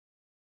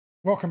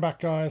Welcome back,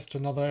 guys, to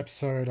another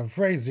episode of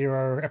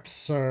ReZero,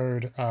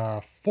 episode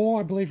 4,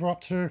 I believe we're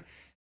up to.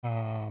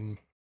 Um,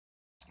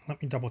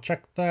 Let me double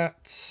check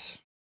that.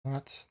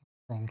 That's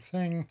the wrong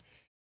thing.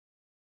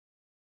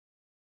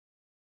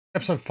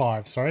 Episode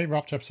 5, sorry, we're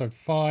up to episode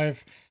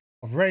 5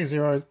 of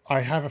ReZero.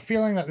 I have a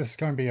feeling that this is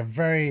going to be a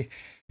very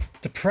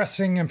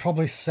depressing and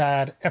probably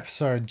sad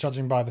episode,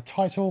 judging by the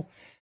title.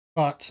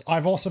 But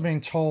I've also been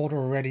told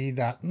already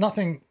that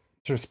nothing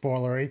too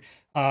spoilery,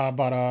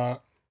 but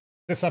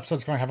this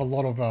episode's going to have a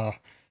lot of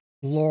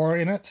lore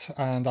in it,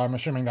 and I'm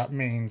assuming that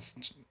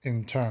means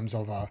in terms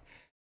of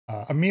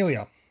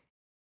Amelia.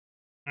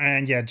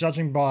 And yeah,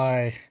 judging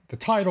by the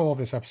title of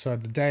this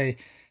episode, The Day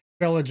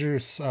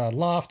Bellajuice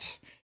laughed,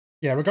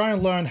 yeah, we're going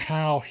to learn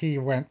how he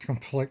went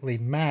completely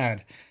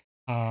mad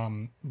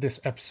this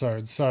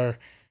episode. So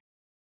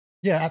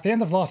yeah, at the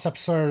end of last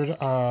episode,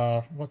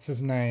 what's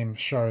his name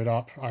showed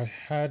up. I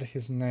had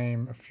his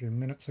name a few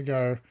minutes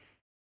ago.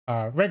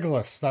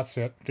 Regulus, that's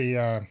it.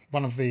 The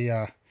one of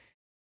the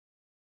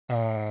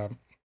uh,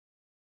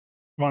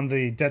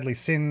 Deadly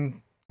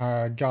Sin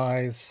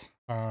guys.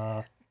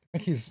 I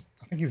think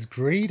he's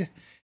Greed, if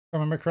I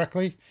remember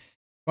correctly.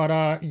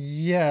 But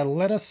yeah,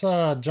 let us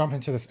jump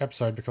into this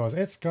episode because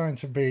it's going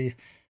to be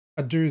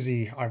a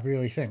doozy, I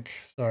really think.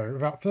 So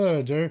without further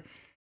ado,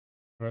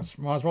 let's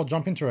might as well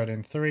jump into it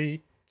in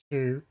 3,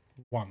 2,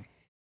 1.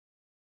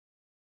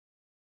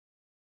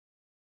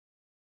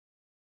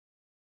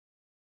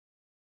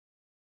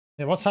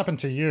 Yeah, what's happened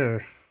to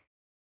you?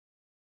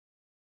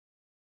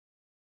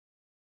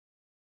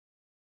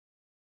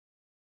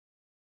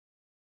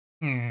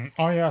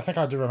 Oh yeah, I think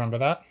I do remember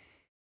that.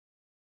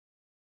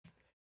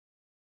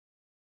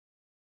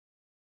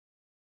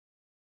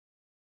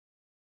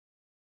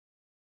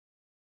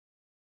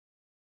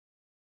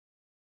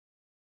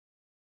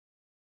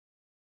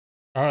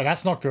 Oh,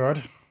 that's not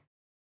good.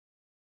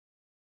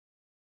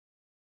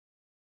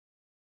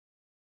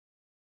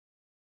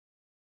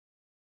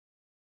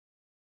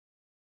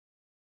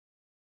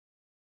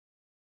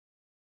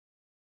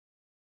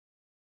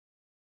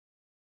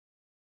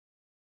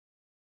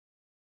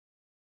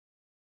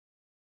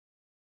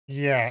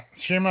 Yeah,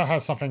 Shima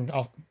has something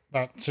else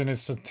that she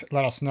needs to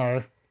let us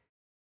know.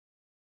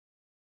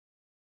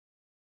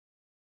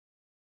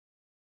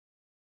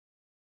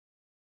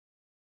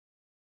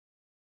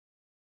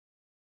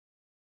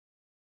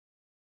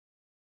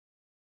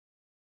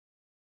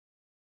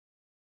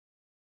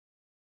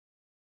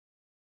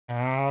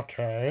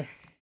 Okay.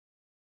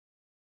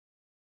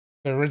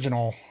 The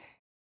original.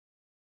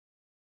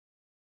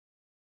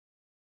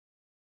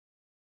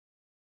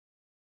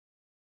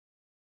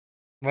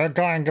 We're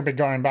going to be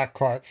going back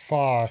quite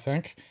far, I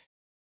think.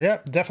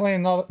 Yep, definitely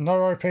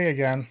no OP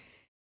again.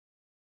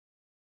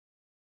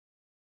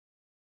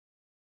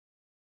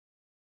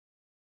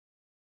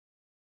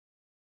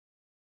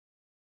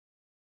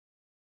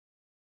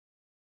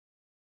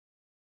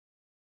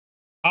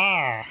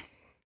 Ah!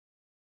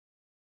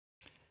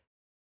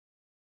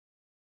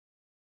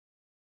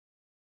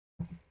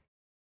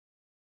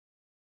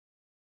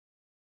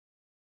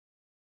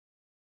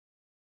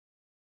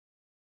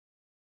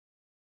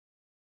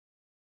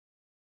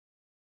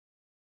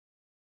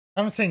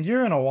 Haven't seen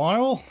you in a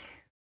while.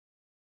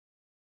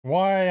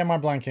 Why am I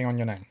blanking on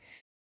your name?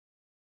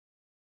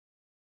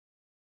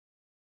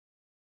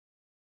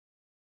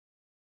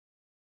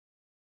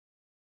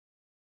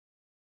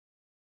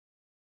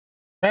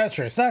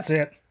 Beatrice, that's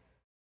it.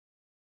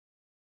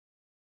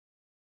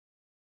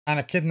 And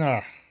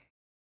Echidna.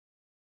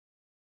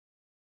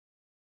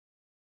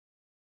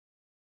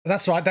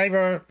 That's right, they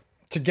were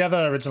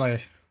together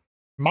originally.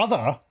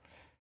 Mother?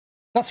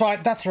 That's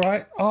right, that's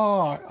right.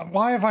 Oh,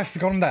 why have I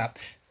forgotten that?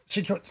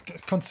 She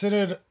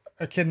considered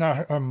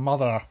Echidna her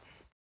mother.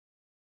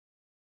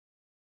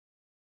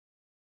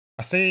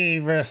 I see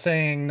we're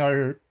seeing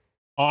no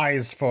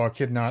eyes for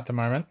Echidna at the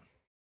moment.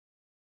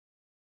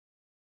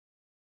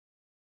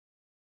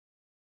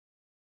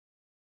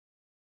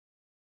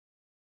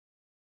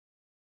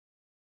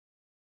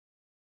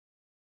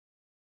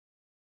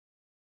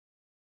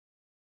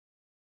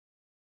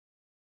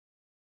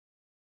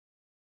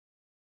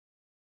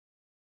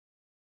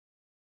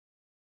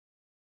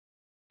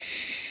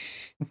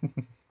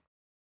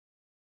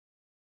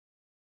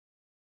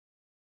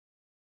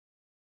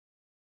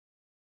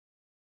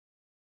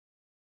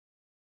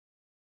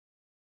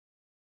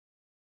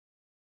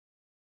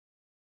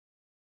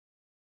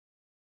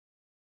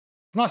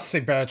 It's nice to see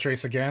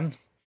Beatrice again.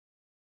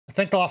 I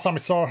think the last time we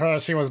saw her,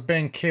 she was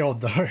being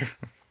killed, though.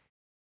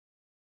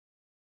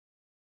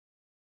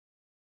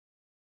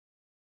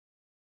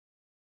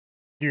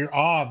 You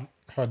are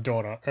her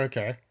daughter,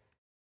 okay.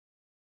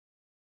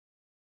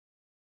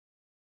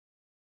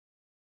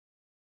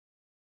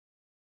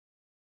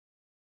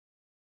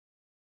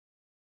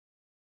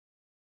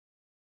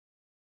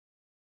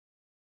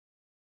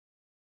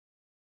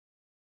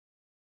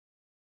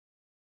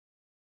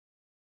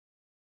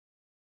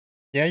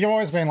 Yeah, you've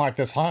always been like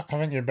this, huh?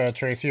 Haven't you,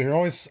 Beatrice? You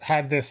always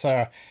had this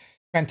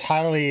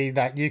mentality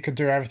that you could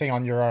do everything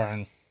on your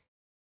own.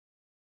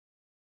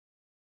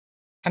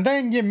 And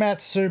then you met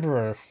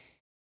Subaru.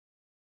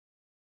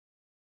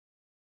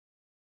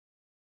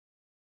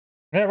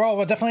 Yeah, well,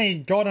 we're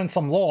definitely gotten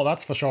some lore,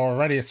 that's for sure,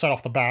 already straight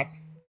off the bat.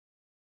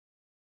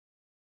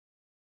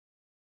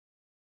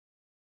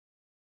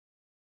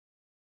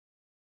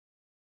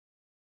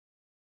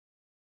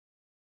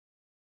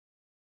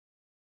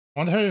 I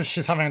wonder who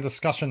she's having a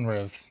discussion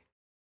with.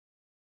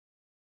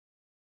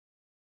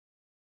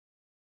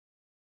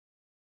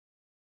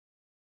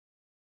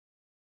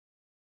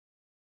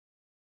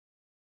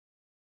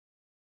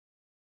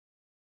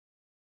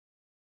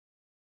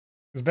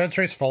 Is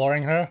Beatrice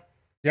following her?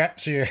 Yep,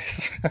 she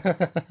is.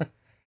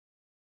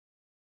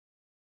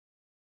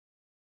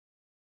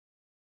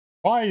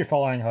 Why are you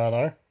following her,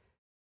 though?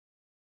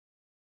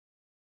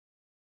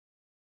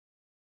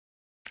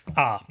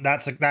 Ah,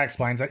 that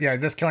explains it. Yeah,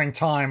 just killing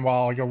time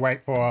while you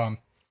wait for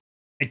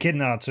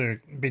Echidna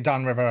to be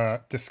done with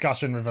a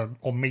discussion with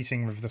or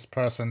meeting with this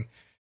person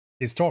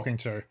he's talking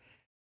to.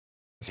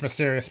 This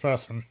mysterious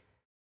person.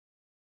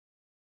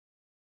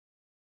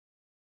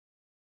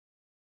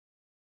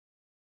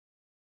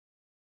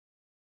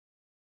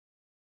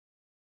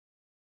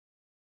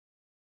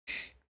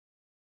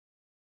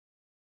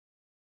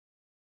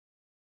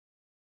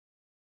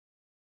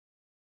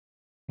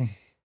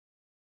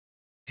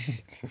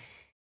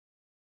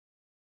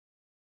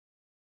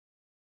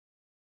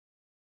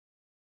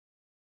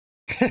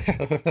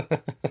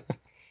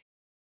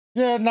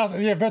 Yeah, no,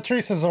 yeah,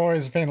 Beatrice has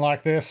always been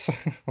like this.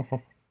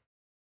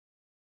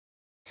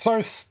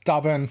 So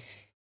stubborn.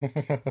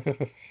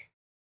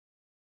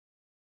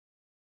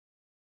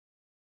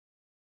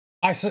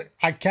 I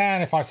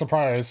can if I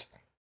suppose.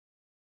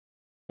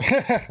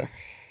 You're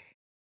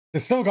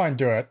still going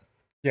to do it.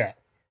 Yeah.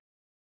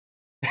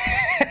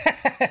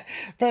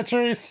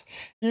 Beatrice,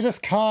 you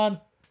just can't,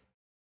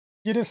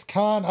 be,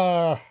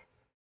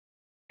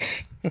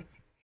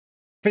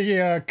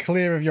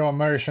 clear of your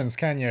emotions,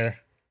 can you?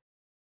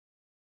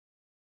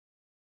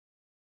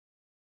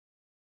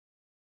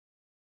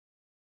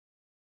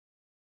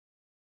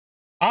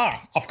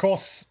 Ah, of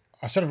course,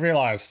 I should have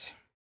realized.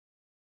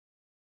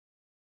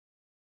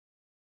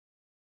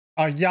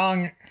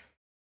 Young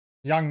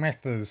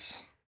Methers.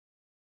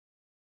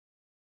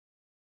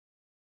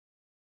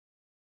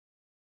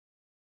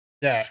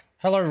 Yeah.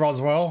 Hello,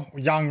 Roswell.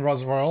 Young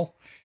Roswell.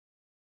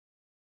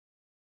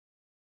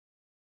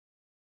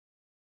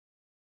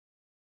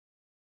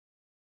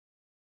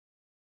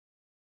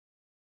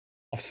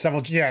 Of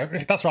several, yeah,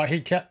 that's right.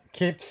 He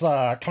keeps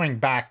coming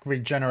back,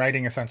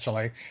 regenerating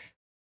essentially.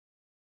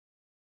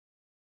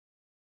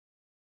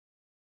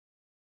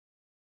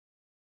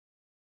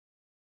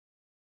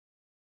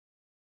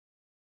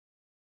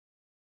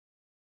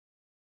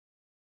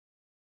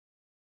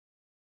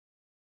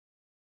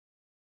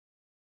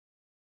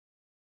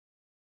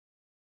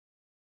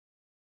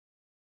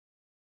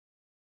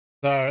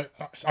 So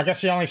I guess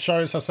she only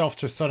shows herself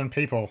to certain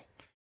people.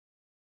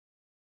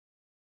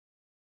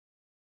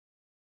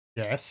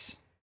 Yes.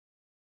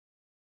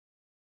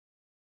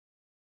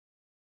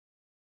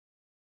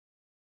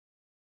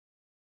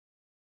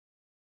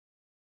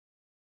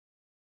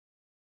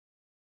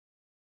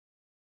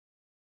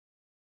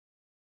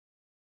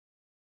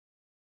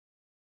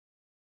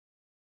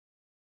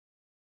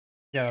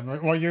 Yeah.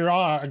 Well, you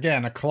are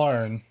again a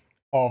clone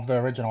of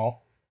the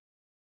original.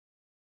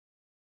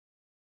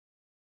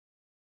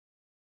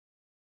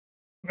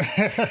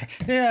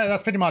 Yeah,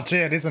 that's pretty much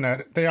it, isn't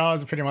it? They are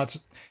pretty much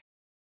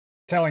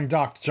telling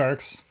dark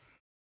jokes.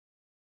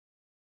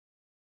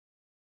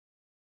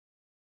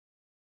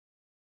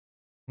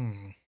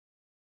 Hmm.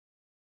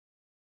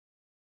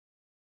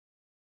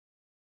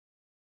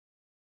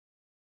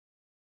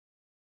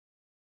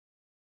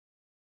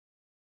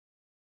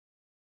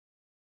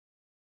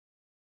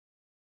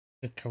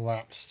 It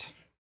collapsed.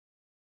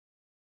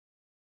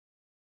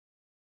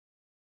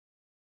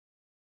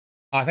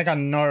 I think I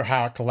know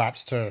how it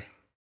collapsed too.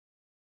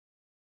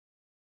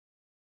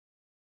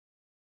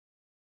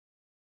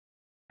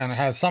 And it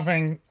has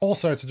something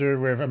also to do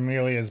with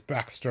Amelia's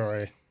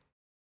backstory.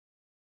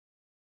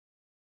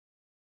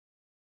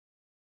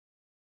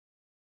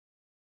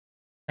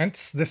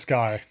 Hence this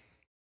guy.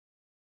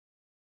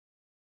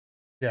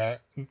 Yeah,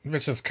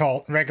 which is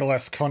called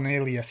Regulus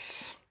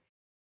Cornelius.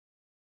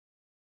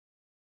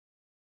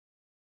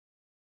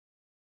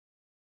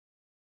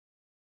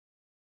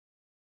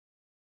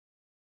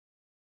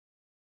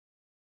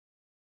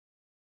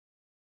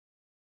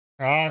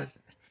 Uh,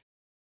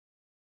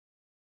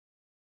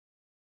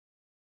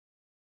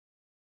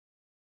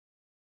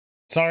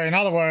 so in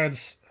other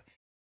words,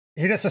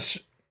 he just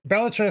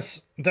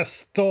Bellatrix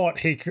just thought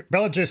he could,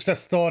 Bellatrix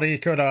just thought he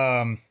could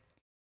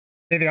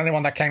be the only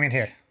one that came in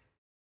here.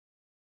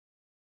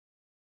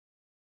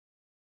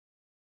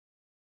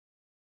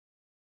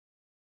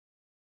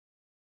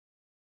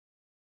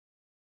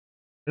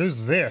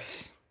 Who's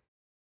this?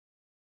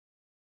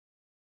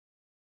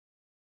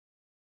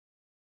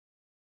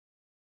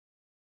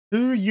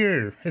 Who are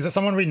you? Is it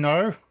someone we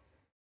know?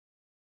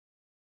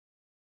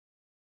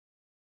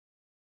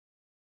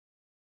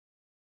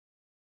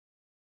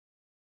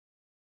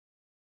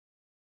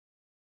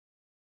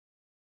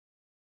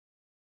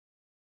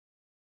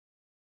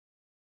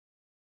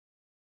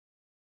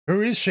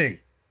 Who is she?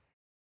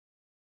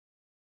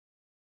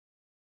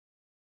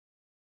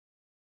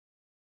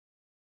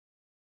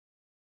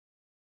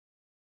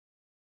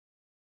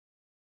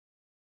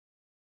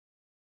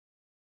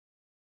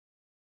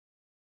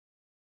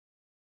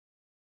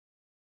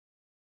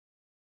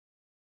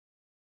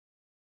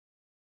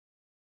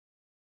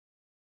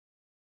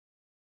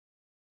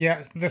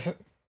 Yeah, this is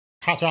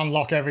how to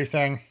unlock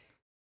everything.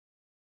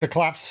 The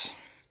collapse.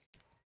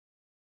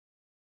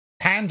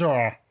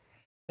 Pandora.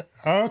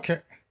 Okay.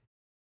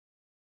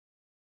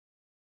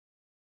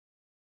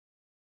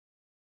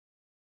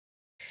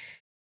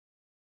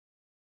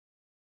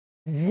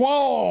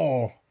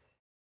 Whoa!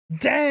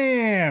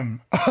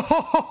 Damn!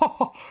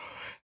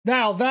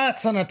 Now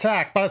that's an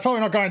attack, but it's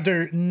probably not going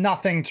to do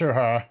nothing to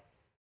her.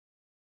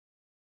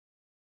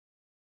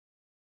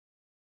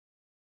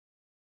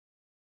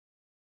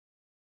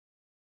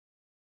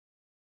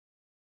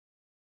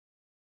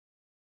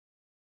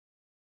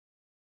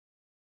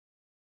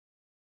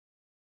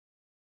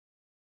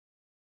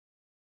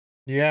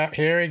 Yeah,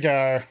 here we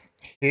go.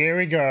 Here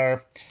we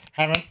go.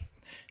 Haven't.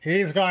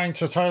 He's going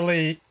to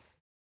totally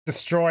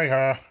destroy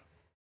her.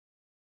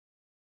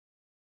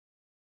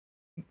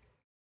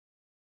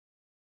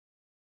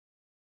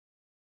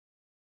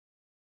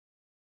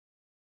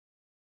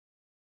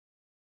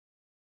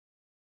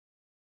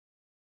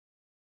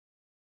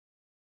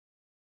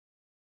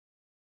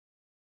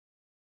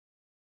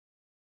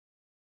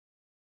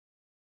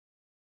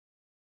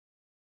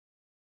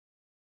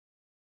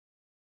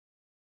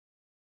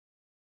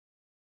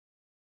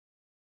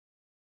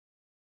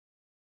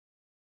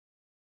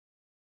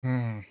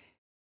 Hmm.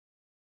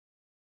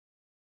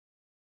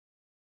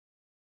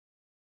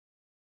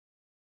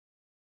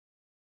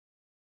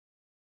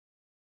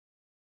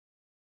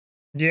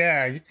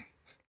 Yeah.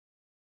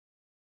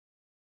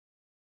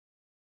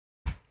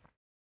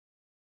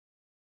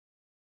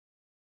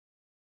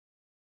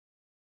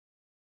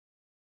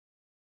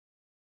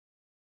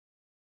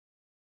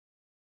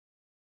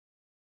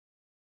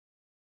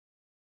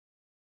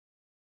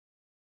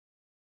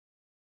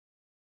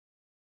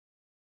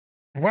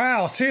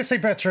 Wow, seriously,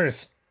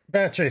 Beatrice.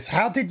 Beatrice,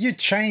 how did you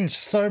change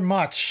so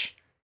much?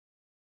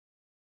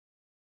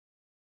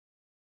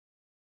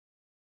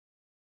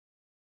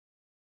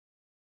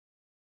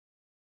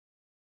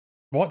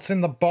 What's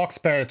in the box,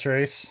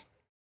 Beatrice?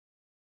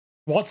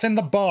 What's in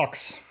the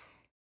box?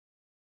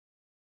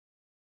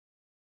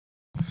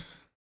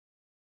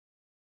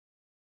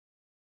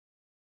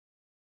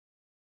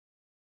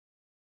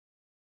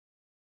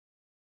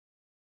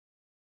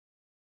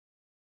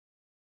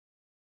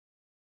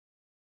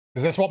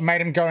 Is this what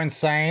made him go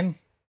insane?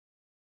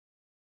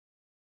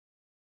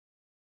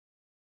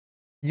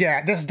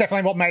 Yeah, this is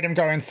definitely what made him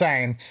go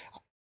insane.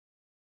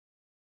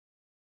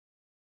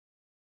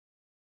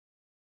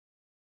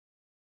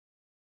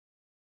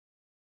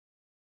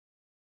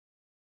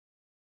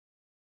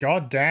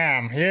 God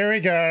damn. Here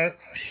we go.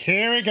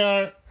 Here we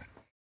go.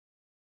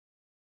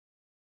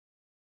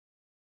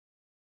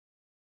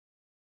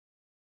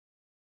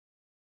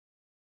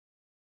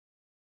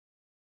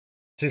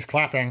 She's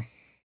clapping.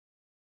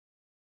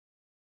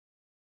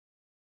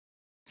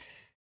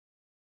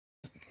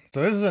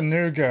 So this is a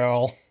new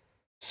girl.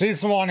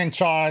 She's the one in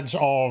charge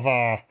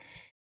of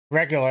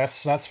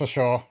Regulus, that's for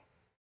sure.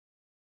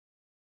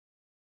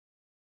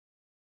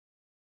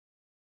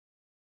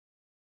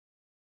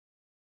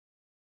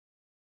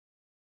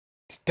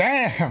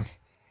 Damn.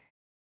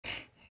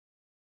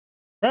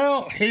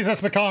 Well, he's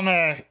just become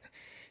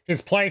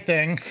his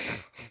plaything.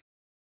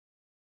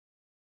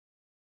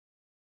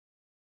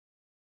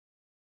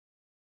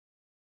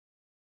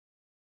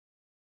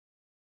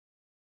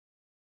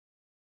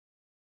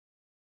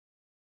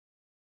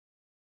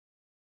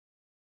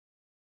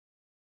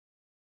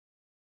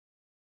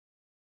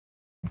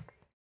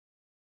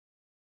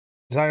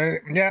 So,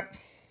 yeah.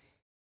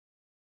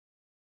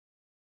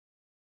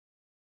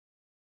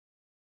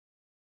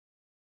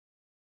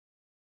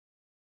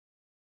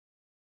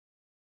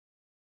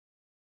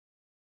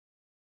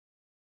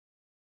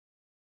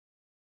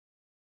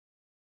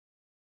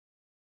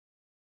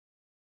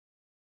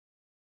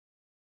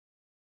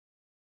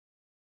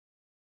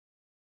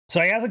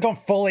 So he hasn't gone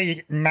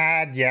fully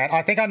mad yet.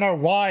 I think I know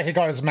why he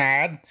goes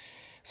mad.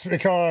 It's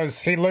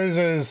because he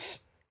loses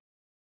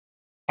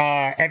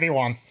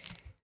everyone.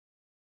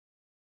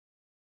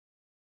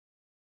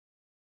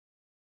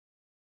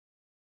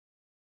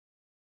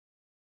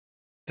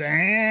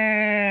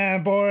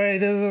 Damn, boy,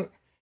 this is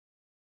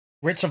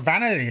Witch of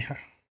Vanity.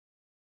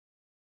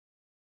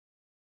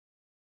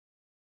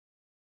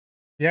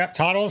 Yep,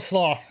 title of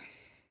Sloth.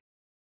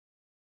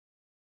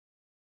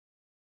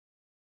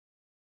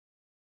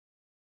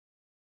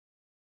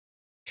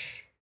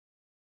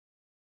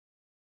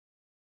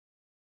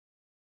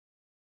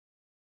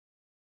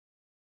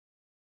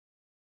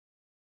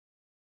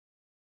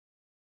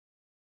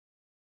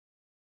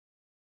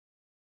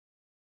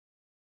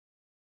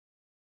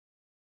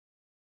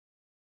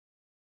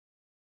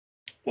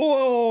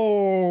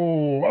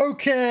 Whoa,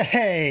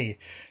 okay.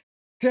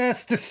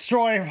 Just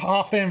destroy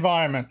half the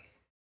environment.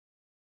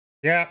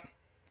 Yep.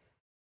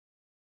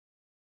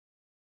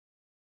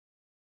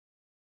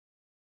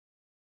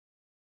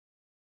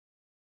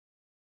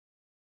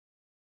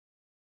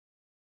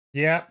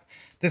 Yep.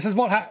 This is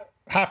what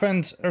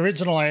happened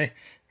originally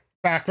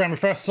back when we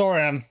first saw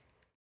him.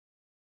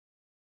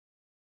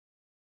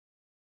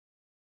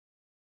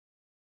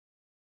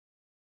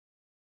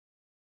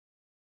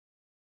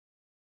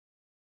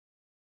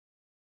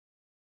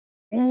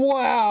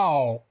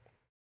 Wow.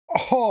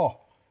 Oh,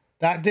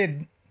 that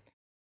did.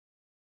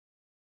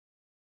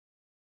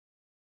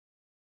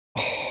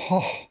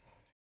 Oh,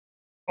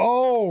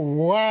 oh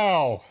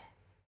wow.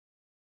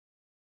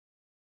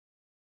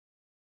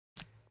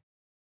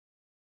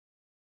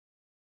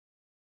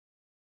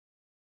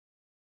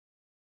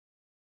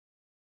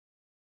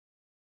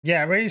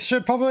 Yeah, we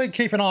should probably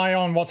keep an eye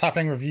on what's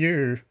happening with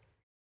you.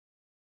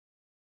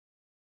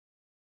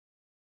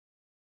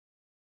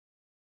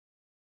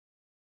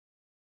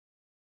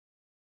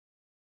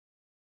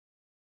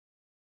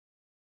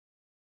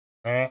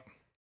 Uh,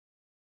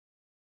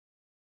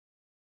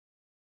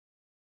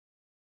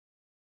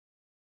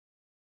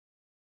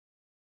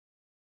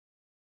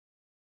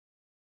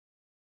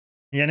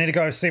 you need to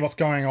go see what's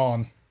going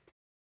on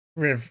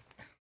with,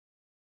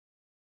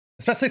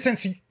 especially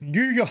since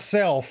you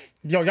yourself,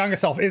 your younger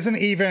self, isn't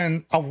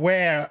even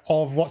aware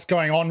of what's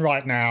going on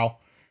right now.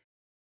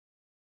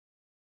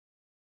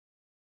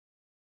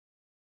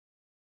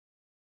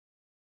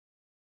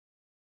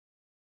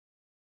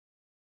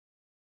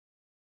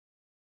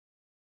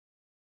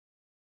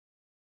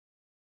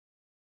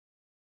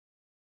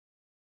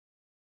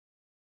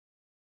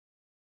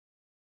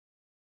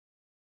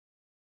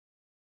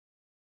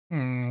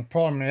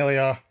 Poor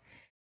Amelia.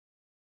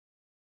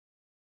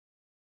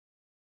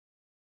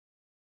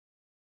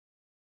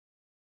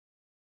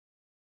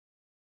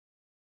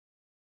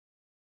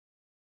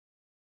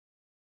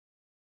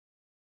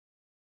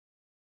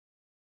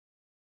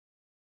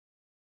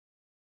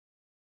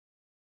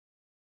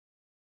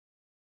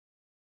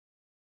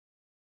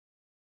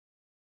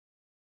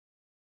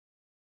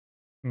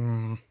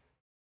 Hmm.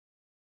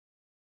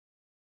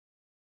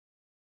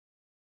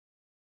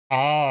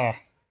 Ah,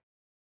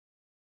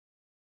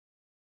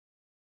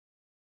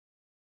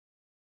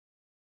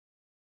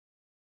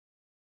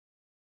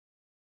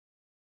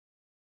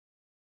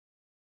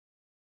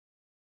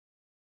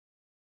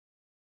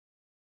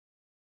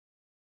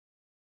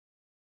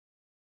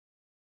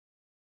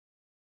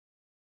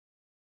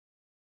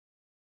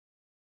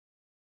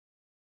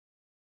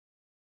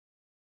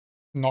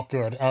 not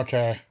good.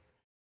 Okay.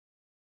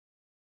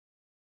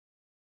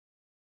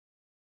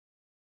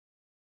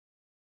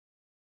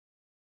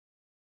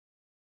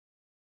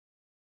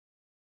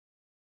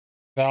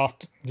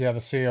 Yeah,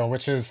 the CEO,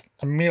 which is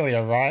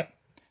Amelia, right?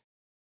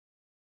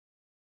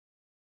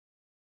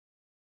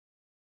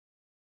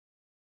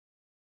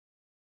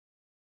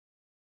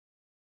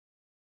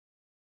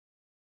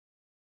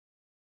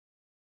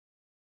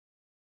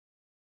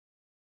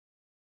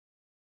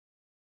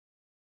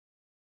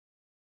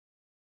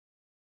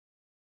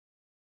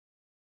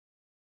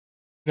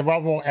 The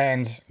world will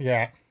end.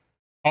 Yeah.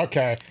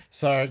 Okay.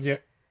 So yeah,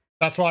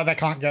 that's why they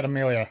can't get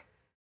Amelia.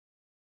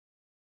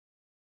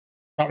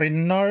 But we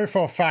know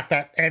for a fact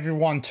that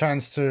everyone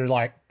turns to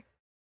like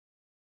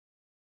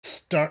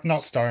stone,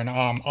 not stone,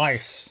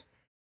 ice,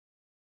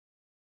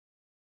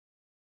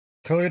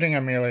 including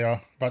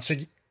Amelia. But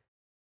she,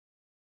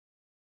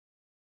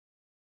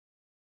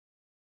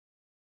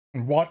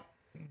 what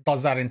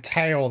does that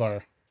entail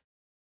though?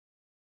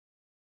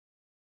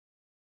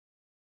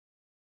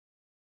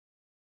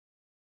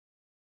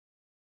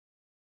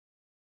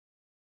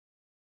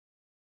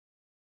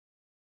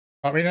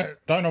 But we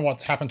don't know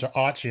what's happened to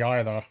Archie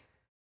either.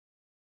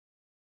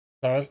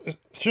 So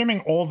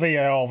assuming all the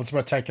elves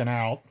were taken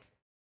out,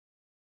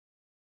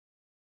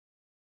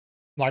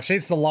 like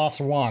she's the last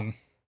one.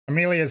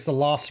 Amelia is the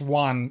last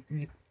one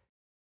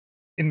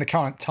in the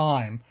current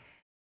time.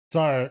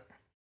 So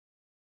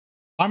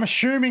I'm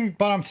assuming,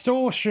 but I'm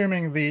still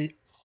assuming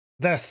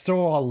they're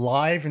still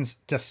alive and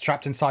just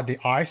trapped inside the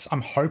ice.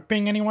 I'm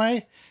hoping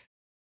anyway.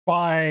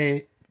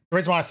 By the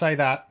reason why I say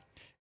that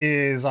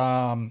is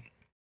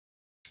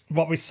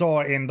what we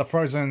saw in the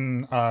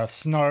Frozen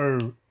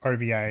Snow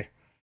OVA.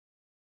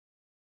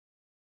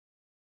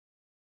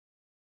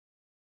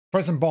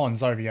 Frozen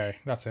Bonds OVA,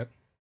 that's it.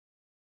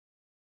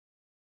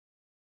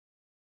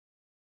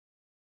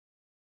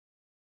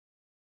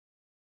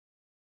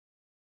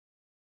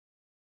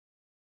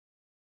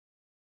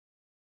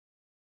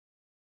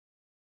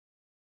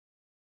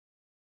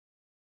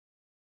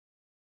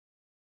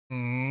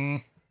 Mm.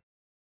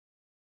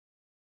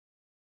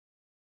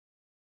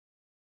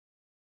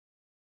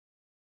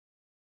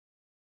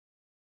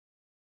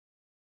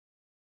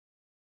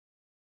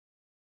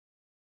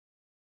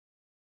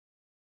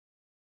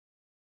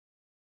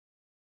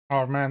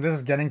 Oh man, this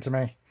is getting to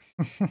me.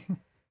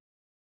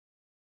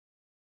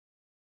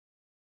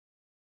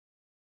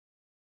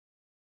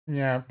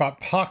 Yeah, but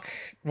Puck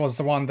was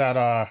the one that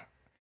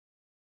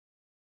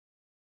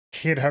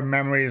hid her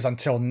memories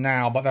until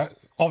now, but that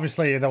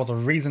obviously there was a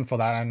reason for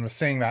that, and we're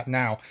seeing that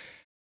now.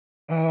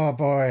 Oh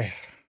boy.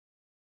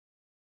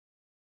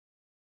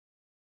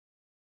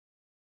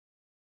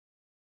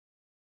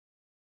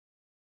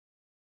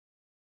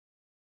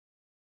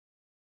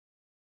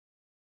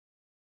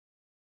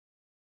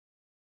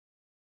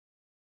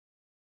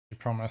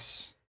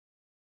 promise.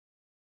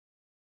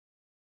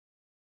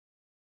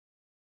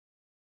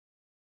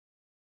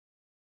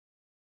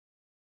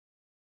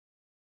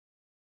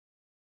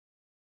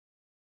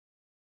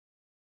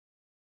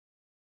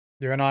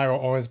 You and I will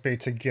always be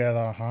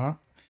together, huh?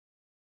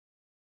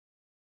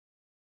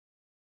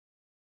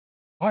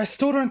 I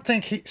still don't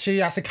think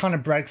she actually kind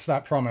of breaks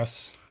that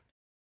promise.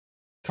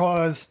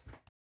 Because,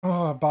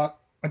 but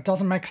it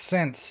doesn't make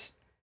sense.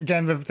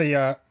 Again, with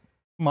the,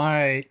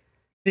 my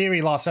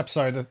theory last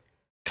episode, it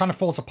kind of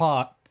falls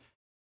apart.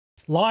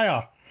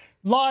 Liar!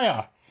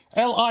 Liar!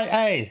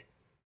 L-I-A!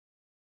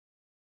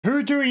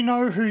 Who do we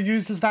know who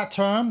uses that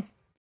term?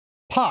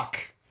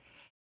 Puck.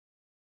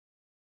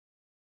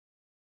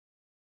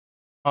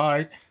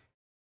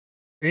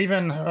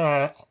 Even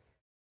her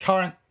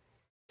current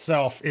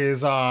self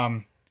is,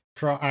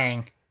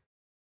 crying.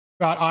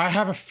 But I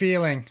have a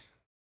feeling.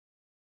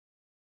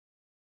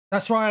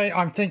 That's why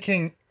I'm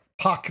thinking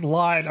Puck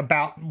lied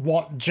about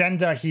what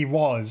gender he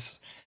was.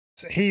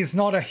 He's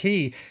not a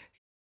he.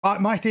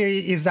 My theory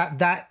is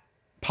that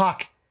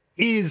Puck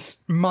is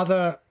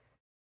Mother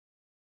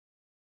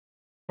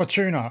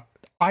Fortuna.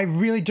 I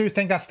really do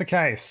think that's the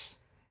case.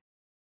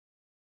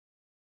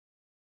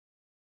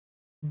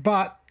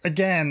 But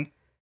again,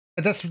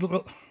 was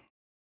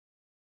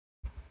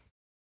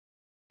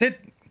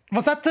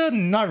that the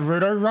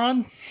Naruto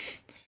run?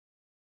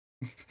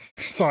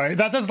 Sorry,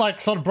 that just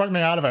like sort of broke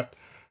me out of it.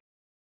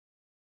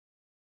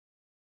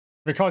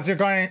 Because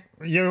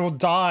you'll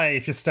die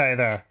if you stay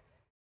there.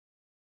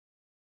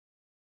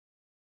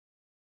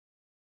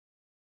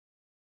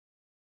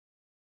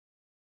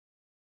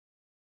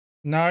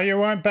 No, you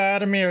weren't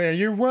bad, Amelia.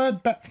 You were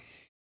bad.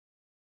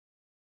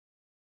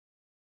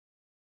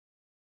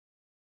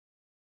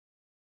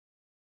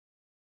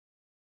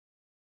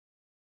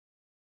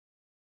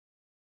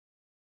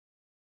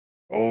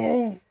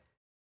 Oh.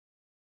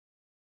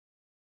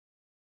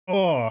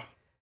 Oh.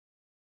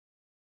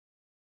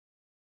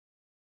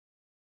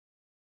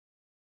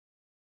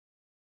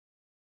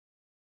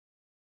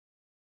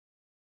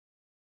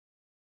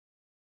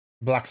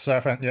 Black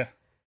Serpent, yeah.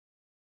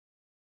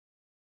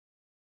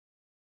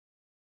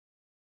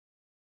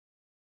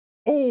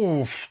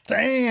 Oh,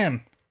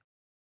 damn.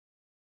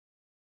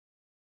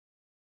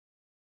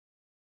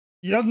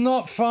 You're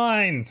not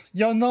fine.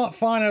 You're not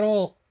fine at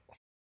all.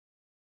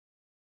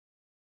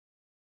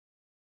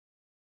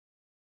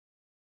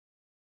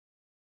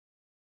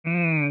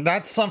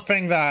 That's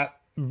something that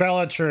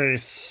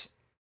Bellatrix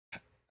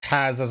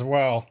has as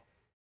well.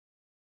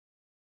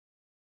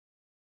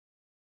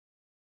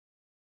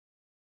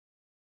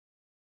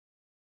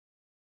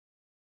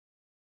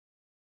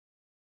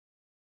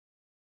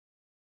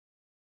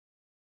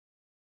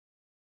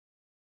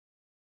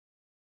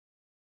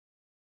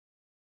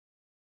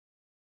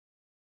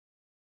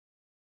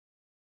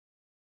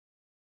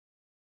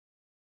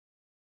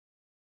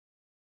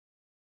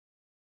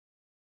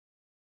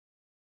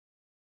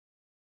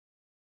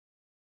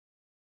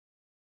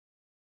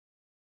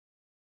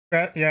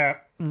 But yeah,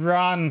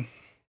 run.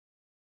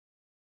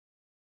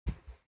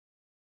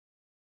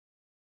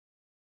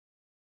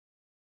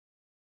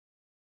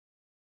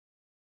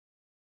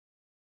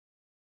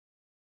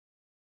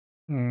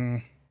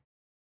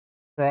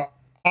 Right.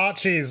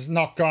 Archie's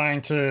not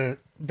going to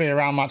be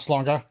around much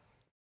longer.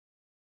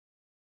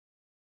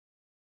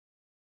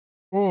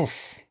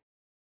 Oof.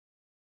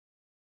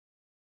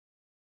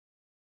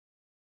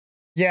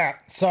 Yeah,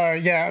 so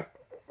yeah,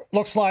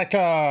 looks like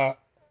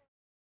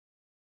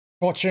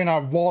Fortuna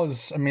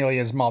was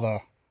Amelia's mother.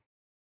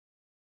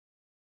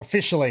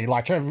 Officially,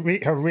 like her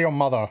real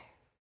mother.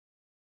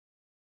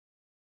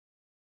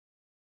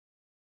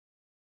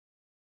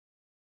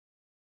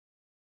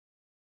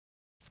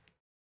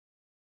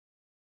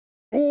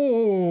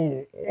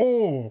 Oh,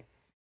 oh.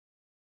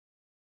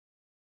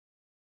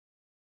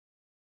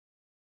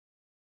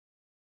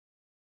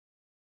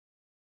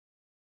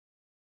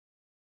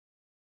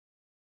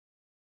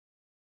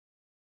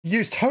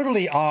 You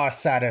totally are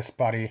sadist,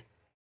 buddy.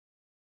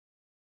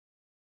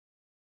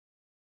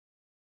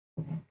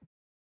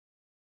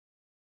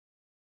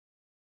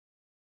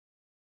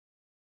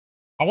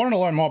 I want to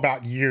learn more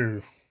about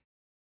you.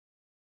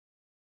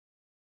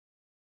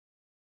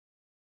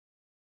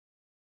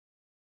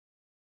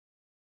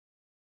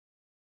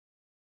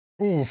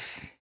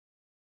 Oof.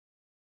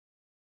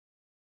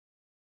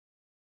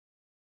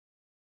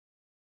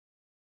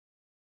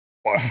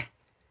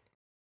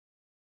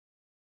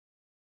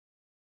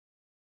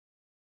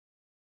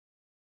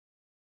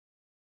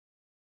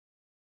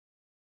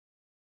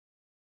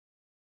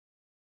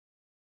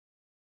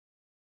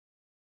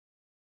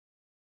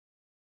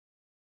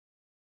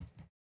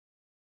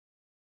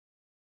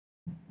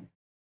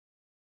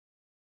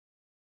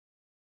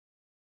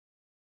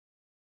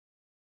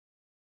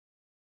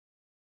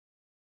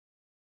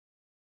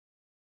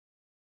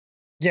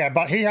 Yeah,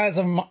 but he has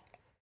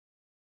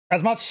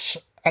as much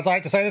as I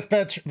hate to say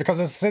this,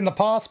 because it's in the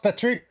past,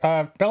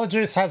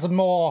 Bellatrix has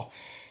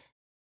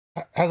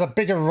a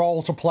bigger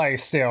role to play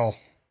still.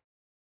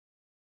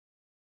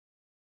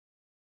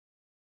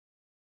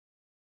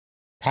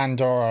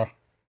 Pandora.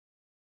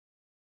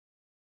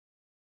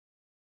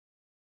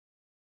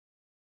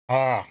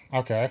 Ah,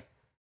 okay.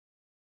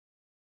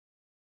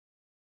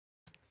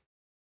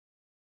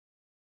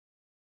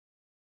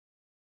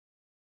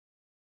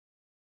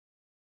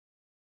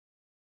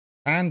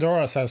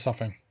 Pandora says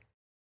something.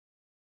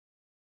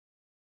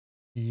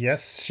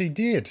 Yes, she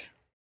did.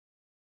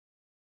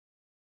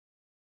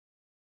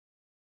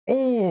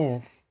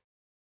 Oh,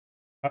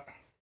 uh,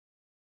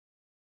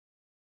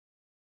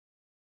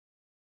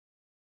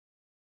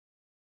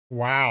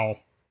 wow.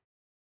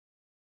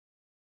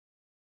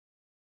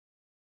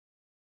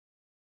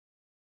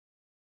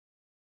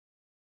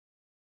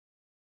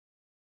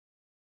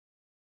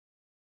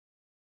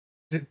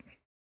 Did,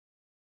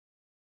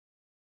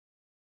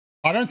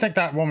 I don't think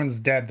that woman's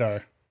dead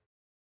though.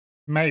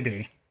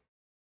 Maybe.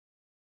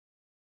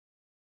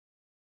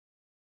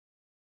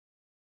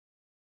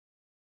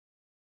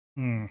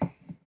 Hmm.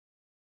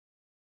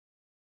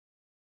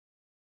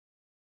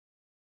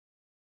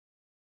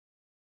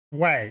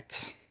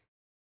 Wait.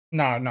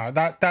 No, no,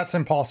 that's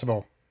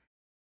impossible.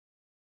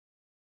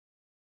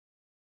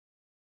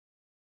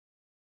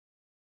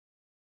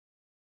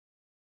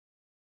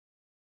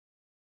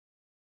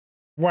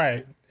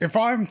 Wait, if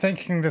I'm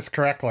thinking this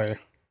correctly,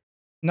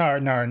 no,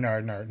 no, no,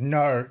 no,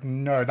 no,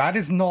 no, that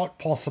is not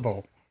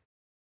possible.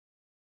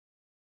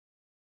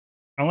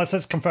 Unless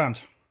it's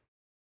confirmed.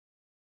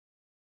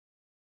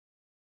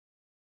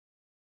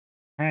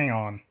 Hang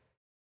on.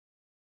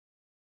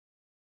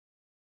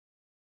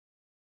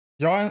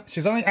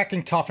 She's only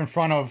acting tough in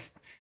front of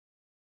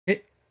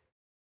it,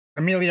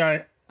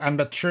 Amelia and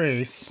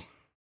Beatrice.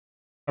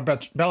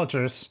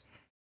 Bellatrix.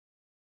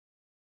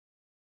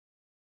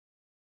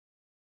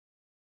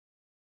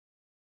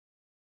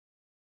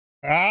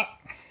 Ah!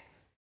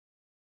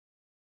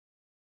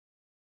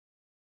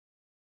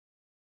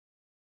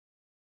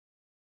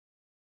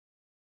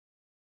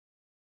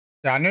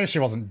 Yeah, I knew she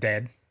wasn't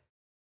dead.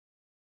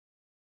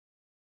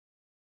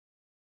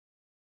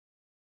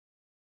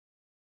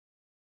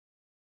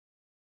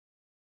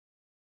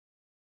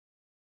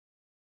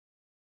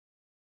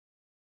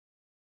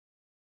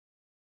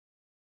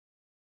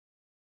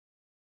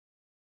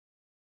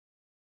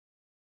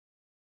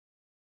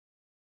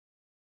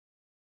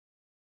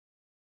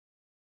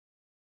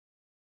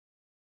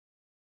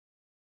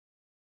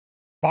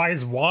 By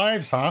his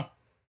wives, huh?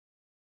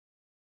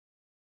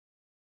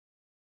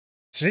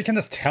 She can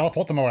just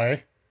teleport them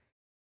away.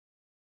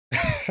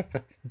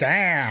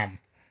 Damn.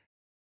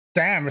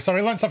 Damn, so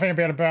we learned something a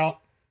bit about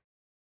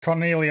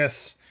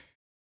Cornelius.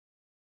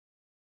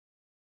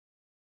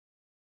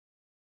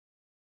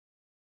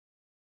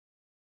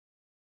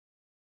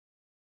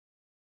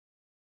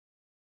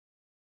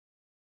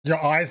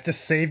 Your eyes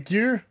deceived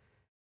you?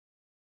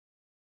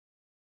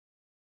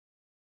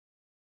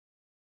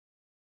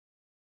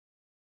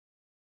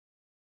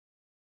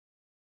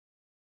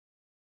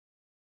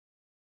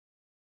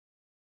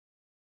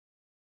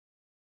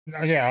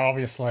 Yeah,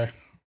 obviously.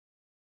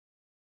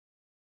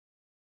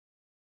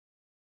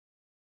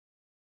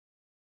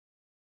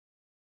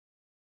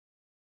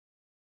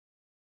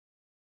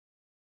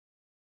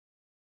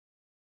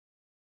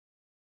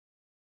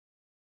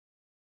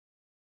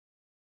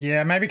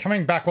 Yeah, maybe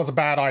coming back was a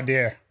bad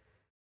idea.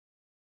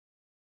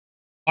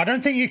 I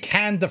don't think you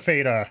can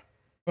defeat her.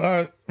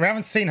 We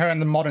haven't seen her in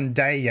the modern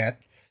day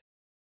yet.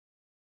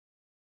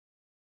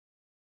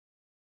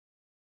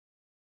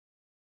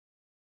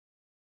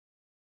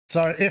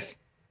 So if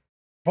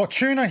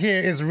Fortuna here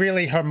is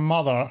really her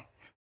mother,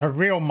 her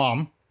real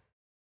mum,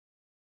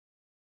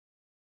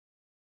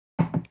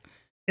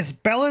 is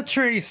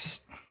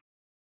Bellatrix...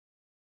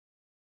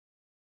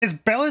 Is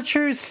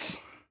Bellatrix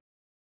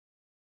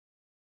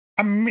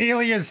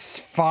Amelia's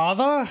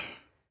father?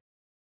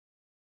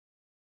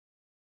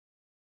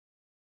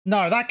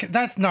 No,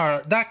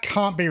 that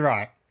can't be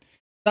right.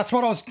 That's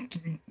what I was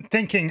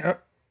thinking.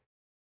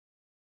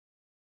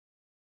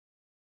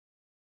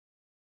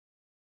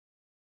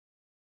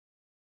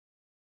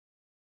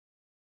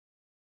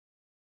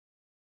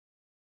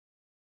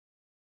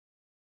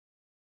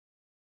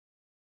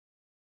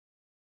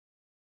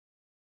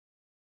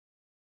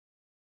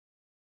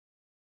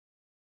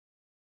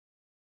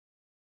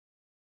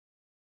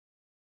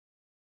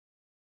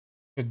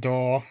 The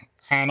door.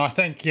 And I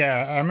think,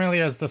 yeah,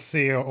 Amelia's the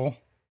seal.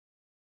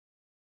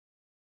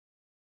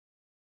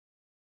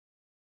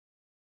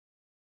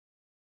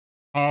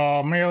 Oh,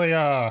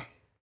 Amelia.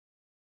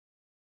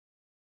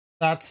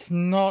 That's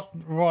not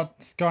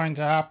what's going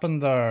to happen,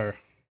 though.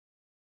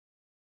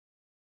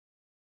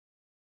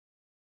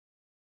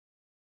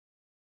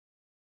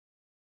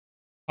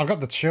 I've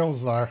got the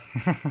chills, though.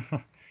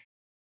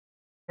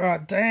 Oh,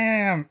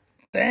 damn.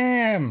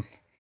 Damn.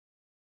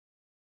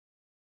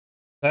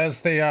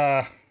 There's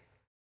the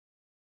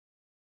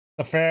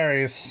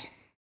fairies.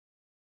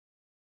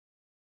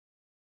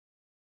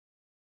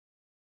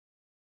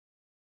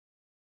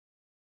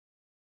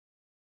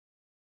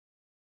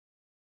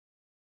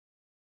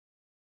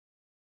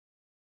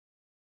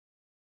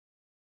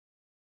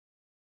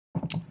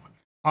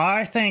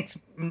 I think,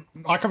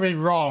 I could be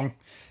wrong,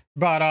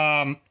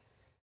 but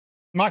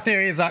my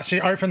theory is that she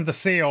opened the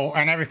seal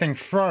and everything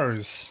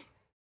froze.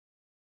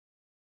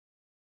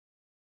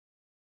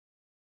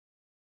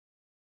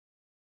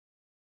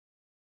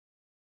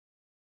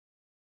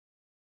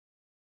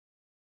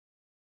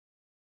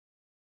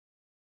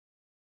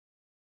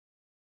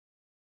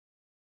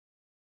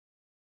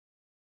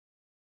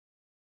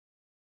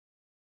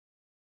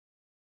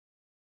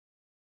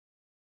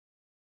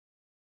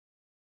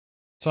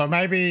 So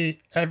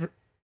maybe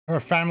her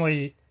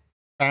family.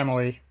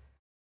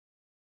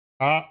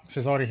 Ah,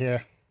 she's already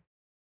here.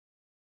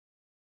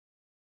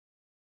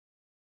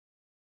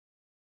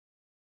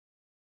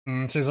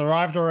 She's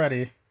arrived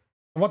already.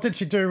 What did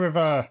she do with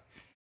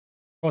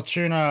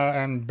Fortuna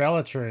and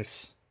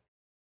Bellatrix?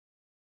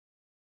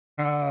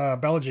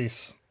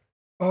 Bellatrix.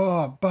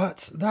 Oh,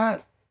 but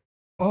that.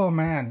 Oh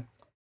man.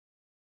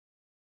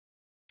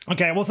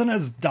 Okay, it wasn't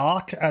as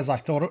dark as I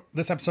thought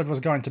this episode was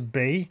going to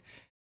be,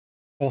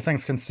 all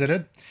things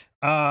considered.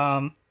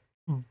 But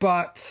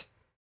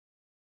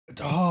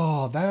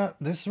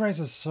this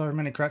raises so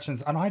many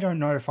questions, and I don't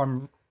know if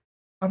I'm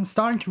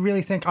starting to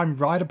really think I'm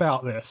right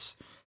about this.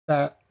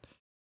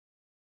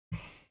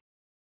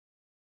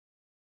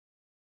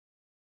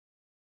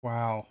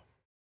 Wow.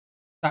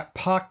 That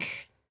Puck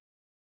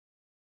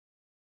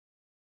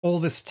all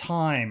this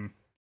time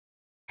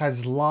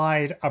has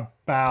lied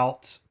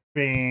about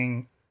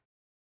being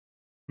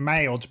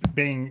male, to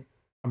being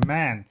a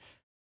man,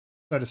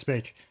 so to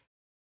speak.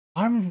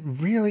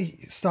 I'm really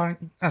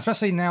starting,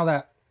 especially now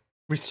that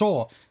we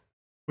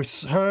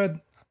heard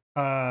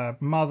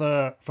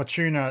Mother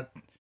Fortuna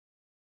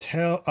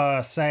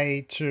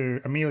say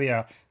to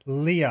Amelia,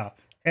 Leah,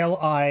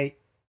 Lia,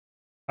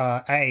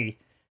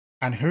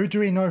 and who do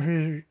we know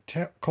who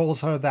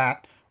calls her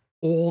that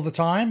all the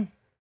time?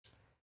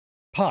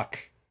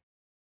 Puck.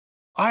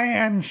 I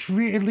am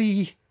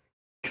really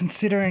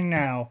considering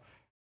now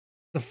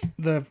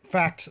the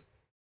fact,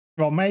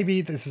 well,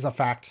 maybe this is a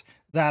fact,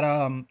 that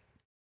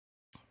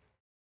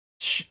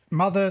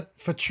Mother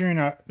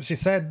Fortuna, she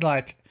said,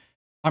 like,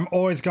 I'm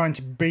always going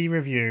to be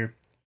with you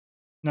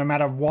no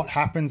matter what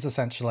happens,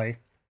 essentially.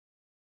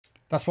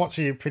 That's what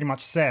she pretty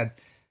much said.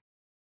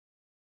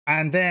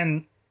 And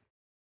then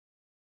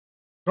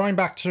going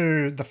back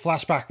to the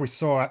flashback we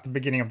saw at the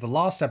beginning of the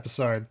last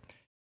episode,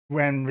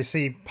 when we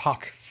see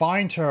Puck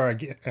find her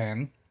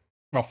again,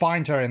 well,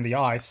 find her in the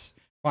ice,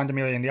 find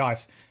Amelia in the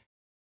ice,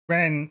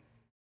 when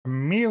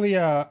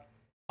Amelia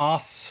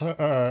asks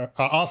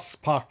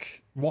Puck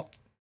what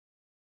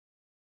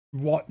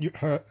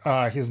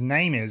his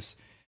name is,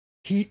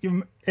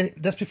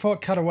 just before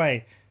it cut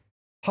away,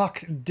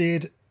 Puck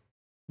did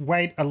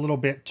wait a little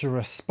bit to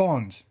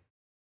respond.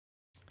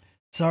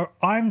 So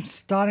I'm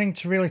starting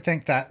to really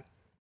think that,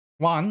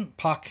 one,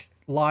 Puck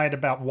lied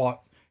about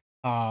what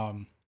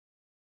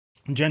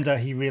gender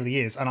he really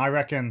is, and I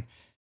reckon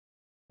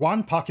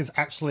Puck is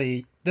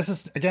actually, this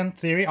is again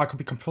theory, I could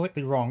be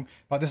completely wrong,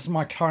 but this is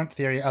my current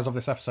theory as of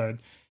this episode.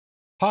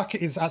 Puck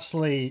is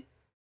actually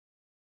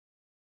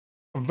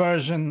a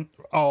version,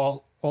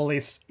 or at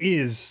least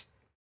is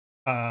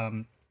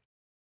Mother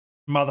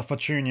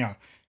Fortuna.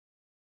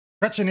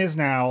 Question is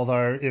now,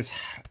 though, is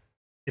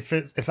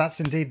if that's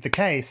indeed the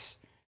case,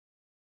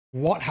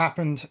 what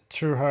happened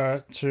to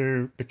her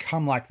to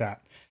become like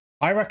that?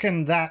 I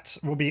reckon that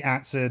will be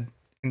answered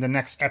in the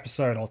next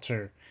episode or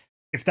two,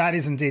 if that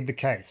is indeed the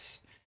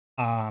case.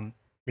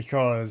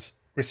 Because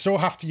we still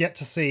have to yet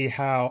to see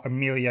how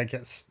Amelia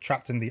gets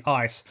trapped in the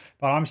ice,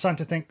 but I'm starting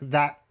to think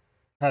that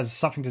has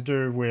something to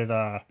do with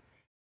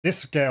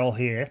this girl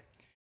here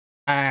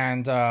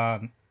and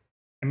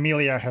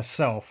Amelia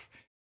herself.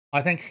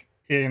 I think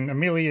in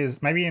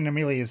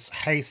Amelia's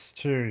haste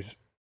to,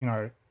 you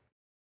know,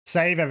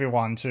 save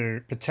everyone,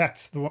 to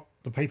protect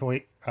the people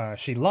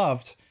she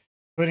loved,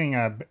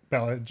 including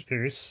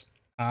Bellatrix,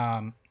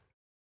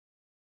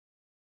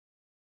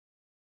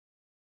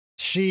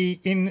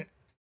 she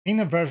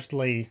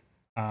inadvertently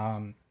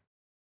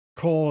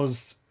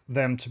caused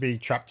them to be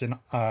trapped in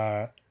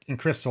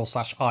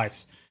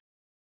crystal/ice.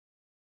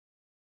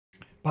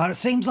 But it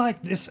seems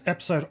like this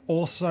episode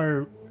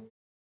also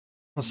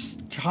was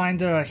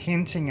kind of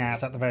hinting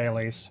at the very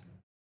least,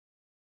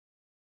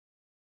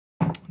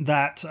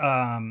 that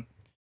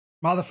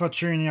Mother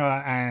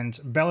Fortuna and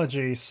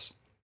Bellatrix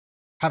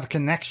have a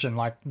connection.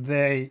 Like,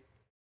 it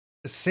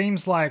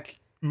seems like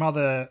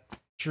Mother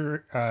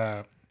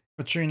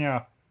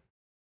Fortuna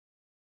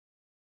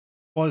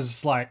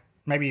was like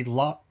maybe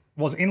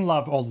was in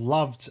love or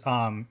loved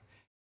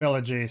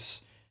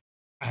Bellatrix,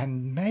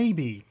 and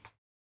maybe,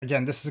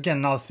 again, this is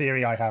another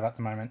theory I have at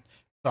the moment,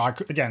 so I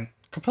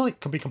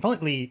could be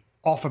completely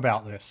off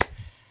about this,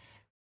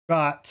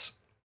 but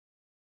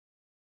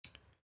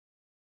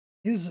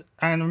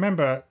and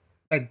remember,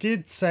 they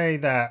did say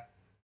that,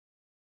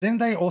 didn't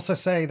they also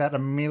say that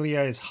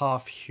Amelia is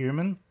half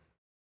human?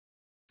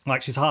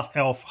 Like, she's half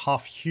elf,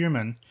 half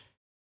human.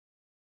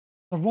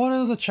 So what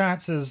are the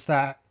chances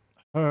that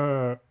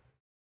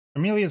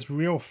Amelia's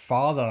real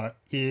father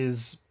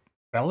is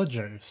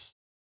Bellatrix?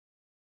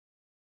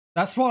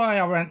 That's why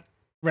I went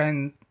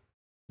during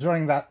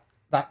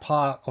that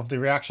part of the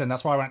reaction.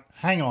 That's why I went,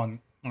 hang on,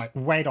 like,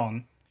 wait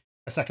on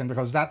a second,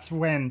 because that's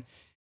when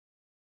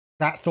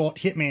that thought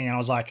hit me, and I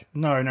was like,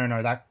 no,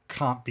 that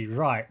can't be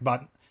right.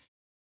 But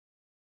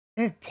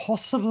it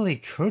possibly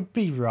could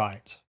be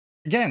right.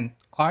 Again,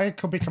 I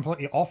could be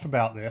completely off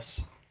about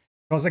this,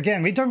 because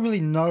again, we don't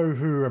really know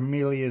who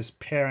Amelia's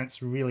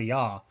parents really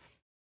are.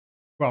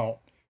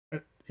 Well,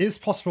 it is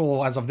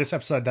possible as of this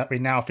episode that we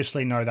now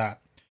officially know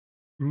that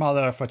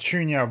mother for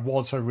Cunha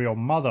was her real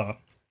mother.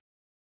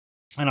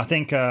 And I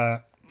think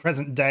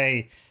present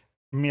day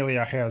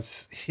Amelia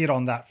has hit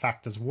on that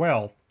fact as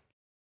well.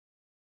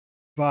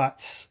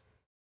 But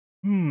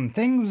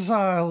things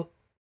are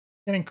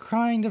getting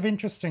kind of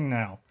interesting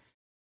now.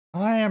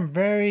 I am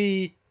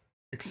very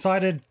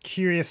excited,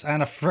 curious,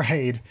 and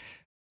afraid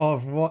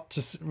of what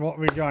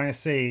we're going to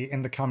see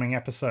in the coming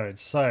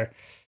episodes. So,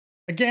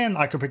 again,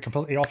 I could be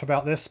completely off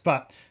about this,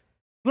 but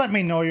let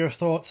me know your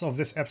thoughts of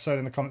this episode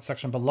in the comment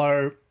section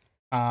below.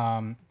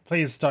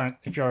 Please don't,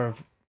 if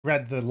you've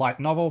read the light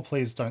novel,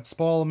 please don't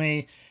spoil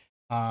me,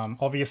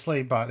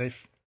 obviously, but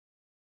if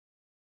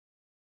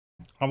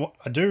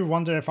I do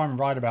wonder if I'm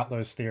right about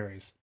those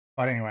theories.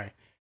 But anyway,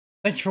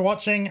 thank you for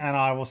watching, and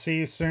I will see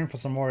you soon for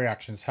some more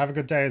reactions. Have a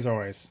good day as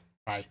always.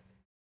 Bye.